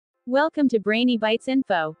Welcome to Brainy Bites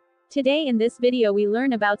Info. Today in this video we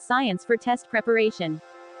learn about science for test preparation.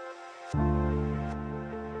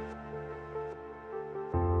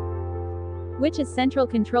 Which is central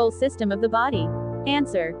control system of the body?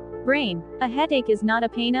 Answer: brain. A headache is not a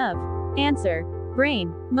pain of. Answer: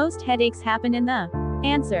 brain. Most headaches happen in the.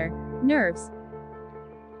 Answer: nerves.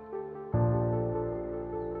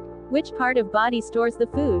 Which part of body stores the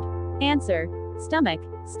food? Answer: stomach.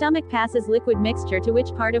 Stomach passes liquid mixture to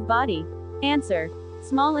which part of body? Answer: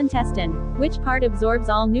 small intestine. Which part absorbs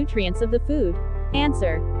all nutrients of the food?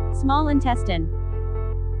 Answer: small intestine.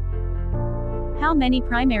 How many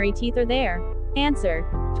primary teeth are there? Answer: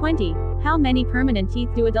 20. How many permanent teeth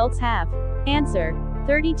do adults have? Answer: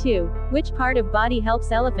 32. Which part of body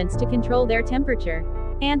helps elephants to control their temperature?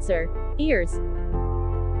 Answer: ears.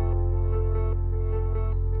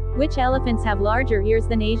 Which elephants have larger ears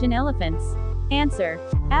than Asian elephants? Answer: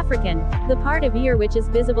 African. The part of ear which is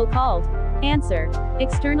visible called? Answer: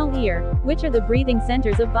 external ear. Which are the breathing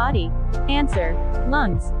centers of body? Answer: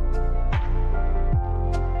 lungs.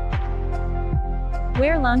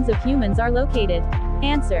 Where lungs of humans are located?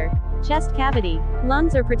 Answer: chest cavity.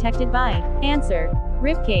 Lungs are protected by? Answer: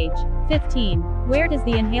 rib cage. 15. Where does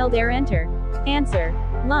the inhaled air enter? Answer: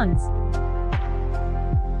 lungs.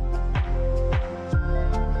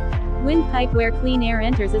 Windpipe where clean air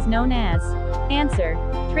enters is known as? Answer: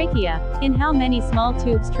 trachea. In how many small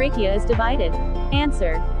tubes trachea is divided?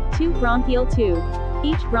 Answer: 2 bronchial tube.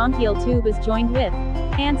 Each bronchial tube is joined with?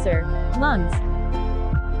 Answer: lungs.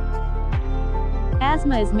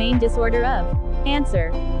 Asthma is main disorder of?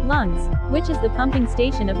 Answer: lungs. Which is the pumping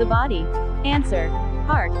station of the body? Answer: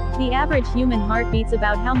 heart. The average human heart beats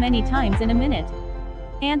about how many times in a minute?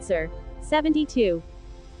 Answer: 72.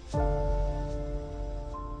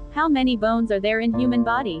 How many bones are there in human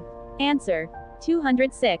body? Answer: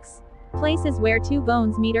 206. Places where two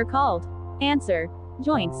bones meet are called? Answer: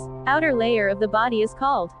 joints. Outer layer of the body is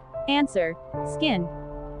called? Answer: skin.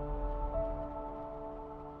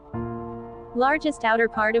 Largest outer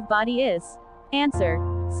part of body is? Answer: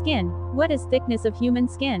 skin. What is thickness of human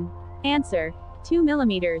skin? Answer: 2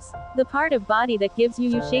 millimeters. The part of body that gives you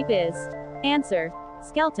U shape is? Answer: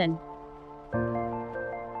 skeleton.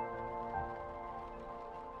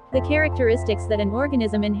 The characteristics that an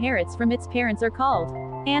organism inherits from its parents are called?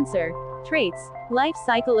 Answer: traits. Life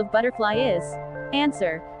cycle of butterfly is?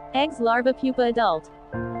 Answer: eggs, larva, pupa, adult.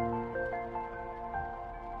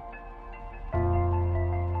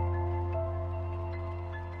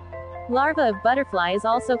 Larva of butterfly is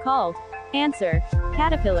also called? Answer: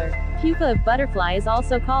 caterpillar. Pupa of butterfly is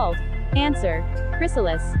also called? Answer: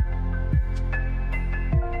 chrysalis.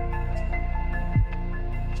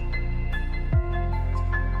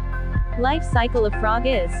 Life cycle of frog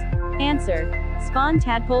is? Answer: spawn,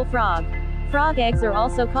 tadpole, frog. Frog eggs are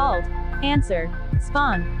also called? Answer: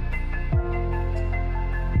 spawn.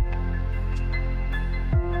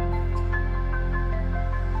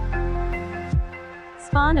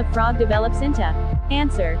 Spawn of frog develops into?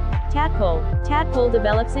 Answer: tadpole. Tadpole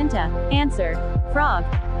develops into? Answer: frog.